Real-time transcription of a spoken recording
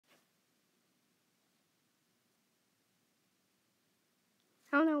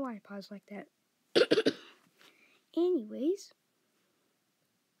I don't know why I paused like that. Anyways.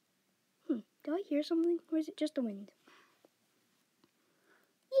 Do I hear something? Or is it just the wind?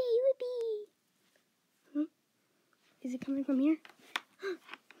 Yay, whippy! Is it coming from here? Yay,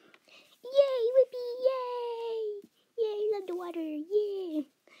 whippy! Yay! Yay, love the water! Yay!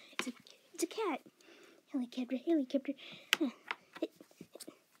 It's a cat. Helicopter. Helicopter.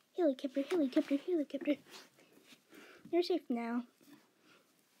 You're safe now.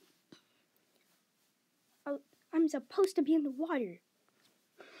 Oh, I'm supposed to be in the water.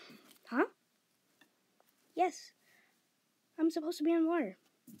 Huh? Yes. I'm supposed to be in water.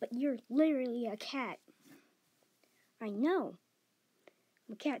 But you're literally a cat. I know.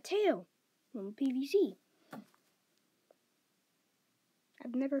 I'm a cattail. I'm a PVC.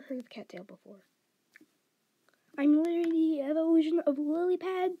 I've never heard of cattail before. I'm literally the evolution of lily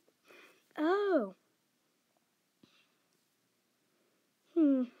pad. Oh.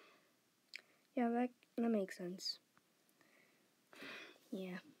 Yeah, that makes sense.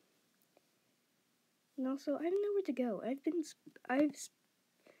 Yeah. And also, I don't know where to go. I've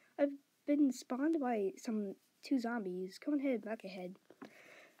been spawned by two zombies. Go ahead, back ahead.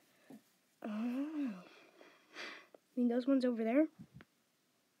 Oh. I mean, those ones over there?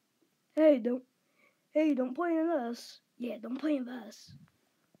 Hey, don't point at us. Yeah, don't point at us.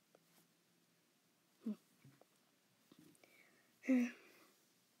 Hey,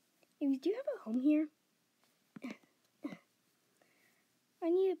 do you have a home here? I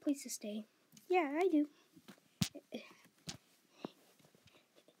need a place to stay. Yeah, I do.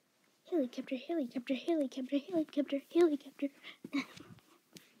 Helicopter. Hey,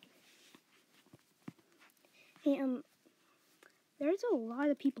 there's a lot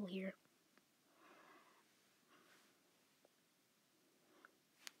of people here.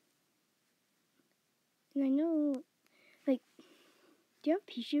 And I know, like, do you have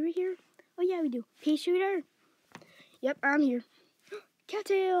a pea shooter here? Oh yeah, we do. Pea shooter? Yep, I'm here.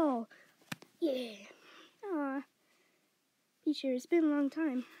 Cattail! Yeah. Aw. Pea shooter, it's been a long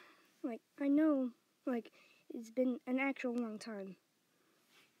time. Like, I know, like, it's been an actual long time.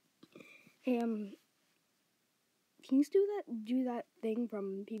 Hey, can you do that thing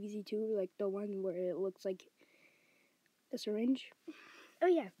from PVC 2, like the one where it looks like a syringe? Oh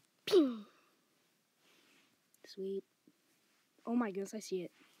yeah. Ping! Sweet. Oh my goodness, I see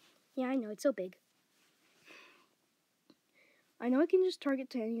it. Yeah, I know, it's so big. I know I can just target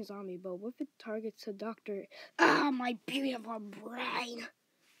to any zombie, but what if it targets a doctor? Ah, my beautiful brain!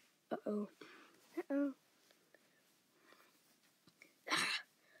 Uh-oh.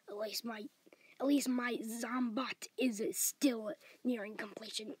 At least my zombot is still nearing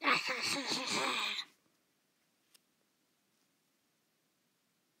completion.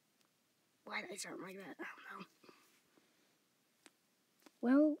 Why did I start like that? I don't know.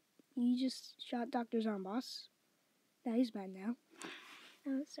 Well, you just shot Dr. Zomboss. Now he's bad now.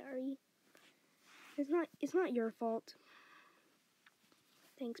 Oh, sorry. It's not your fault.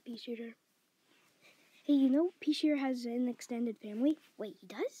 Thanks, Pea Shooter. Hey, you know Pea Shooter has an extended family? Wait, he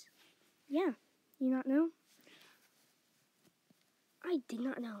does? Yeah. You not know? I did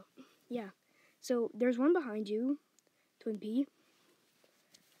not know. Yeah. So there's one behind you, Twin Pea.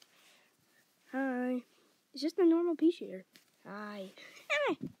 Hi. It's just a normal Pea Shooter. Hi.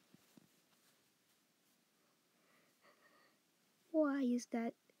 Ah. Why is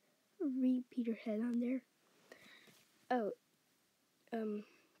that repeater head on there? Oh,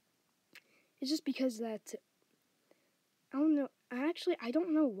 it's just because that, I don't know, I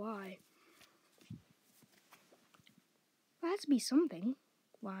don't know why. Well, it has to be something.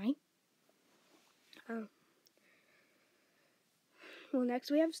 Why? Well,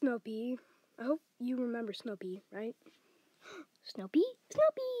 next we have Snoopy. I hope you remember Snoopy, right? Snoopy?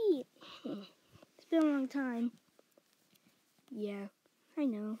 Snoopy! It's been a long time. Yeah, I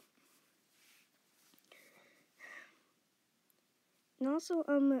know. And also,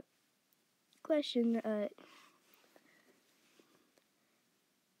 question,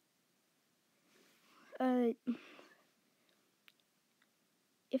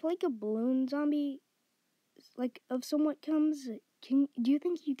 if like a balloon zombie, like of somewhat comes, do you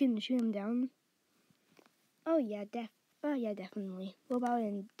think you can shoot him down? Oh yeah, definitely. What about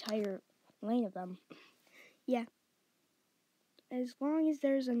an entire lane of them? Yeah. As long as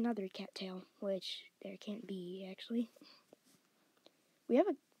there's another cattail, which there can't be actually. We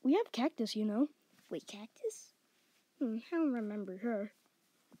have Cactus, you know. Wait, Cactus? I don't remember her.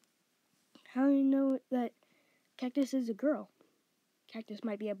 How do you know that Cactus is a girl? Cactus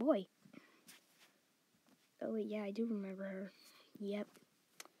might be a boy. Oh wait, yeah, I do remember her. Yep.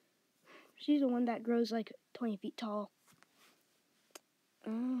 She's the one that grows like 20 feet tall.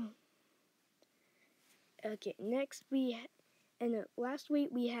 Oh. Okay, next last week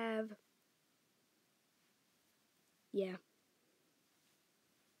we have, yeah,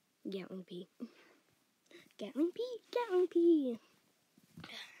 Gatling Pea. Gatling Pea, Gatling Pea.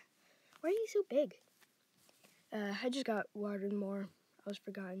 Why are you so big? I just got watered more. I was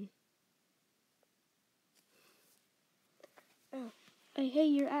forgotten. Oh, hey,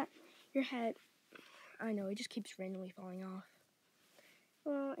 your hat. I know, it just keeps randomly falling off.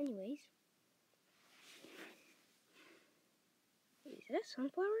 Well, anyways. Is that a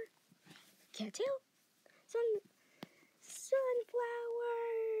sunflower? Cattail? Sunflower!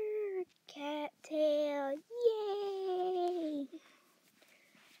 Cattail! Yay!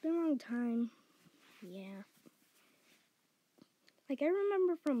 It's been a long time. Yeah. Like, I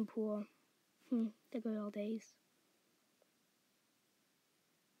remember from pool. The good old days.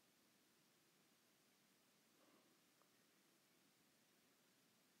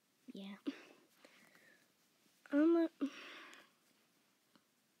 Yeah.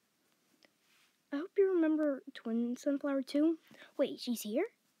 I hope you remember Twin Sunflower too. Wait, she's here?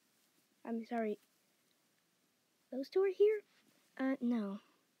 I'm sorry. Those two are here? No.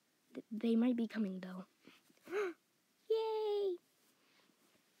 They might be coming though. Yay!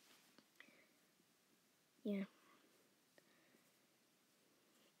 Yeah.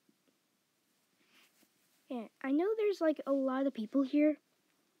 Yeah, I know there's like a lot of people here.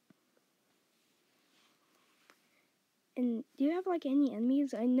 And do you have like any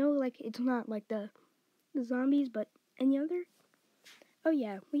enemies? I know like it's not like the zombies, but any other? Oh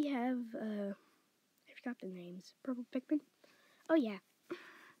yeah, we have I forgot the names. Purple pikmin. Oh yeah.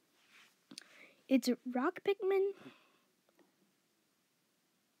 It's a rock pikmin,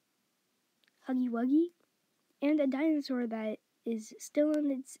 Huggy Wuggy, and a dinosaur that is still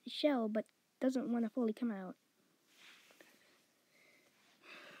in its shell but doesn't want to fully come out.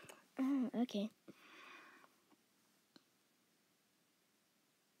 Okay.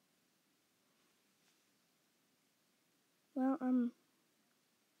 Well,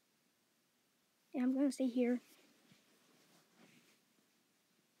 yeah, I'm gonna stay here.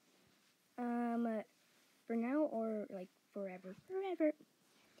 For now or like forever. Forever.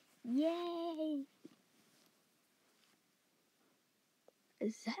 Yay!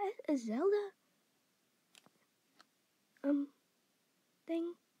 Is that a Zelda?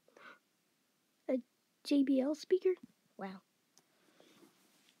 Thing? A JBL speaker? Wow.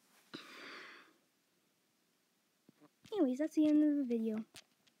 Anyways, that's the end of the video.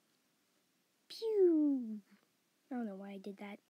 Pew! I don't know why I did that.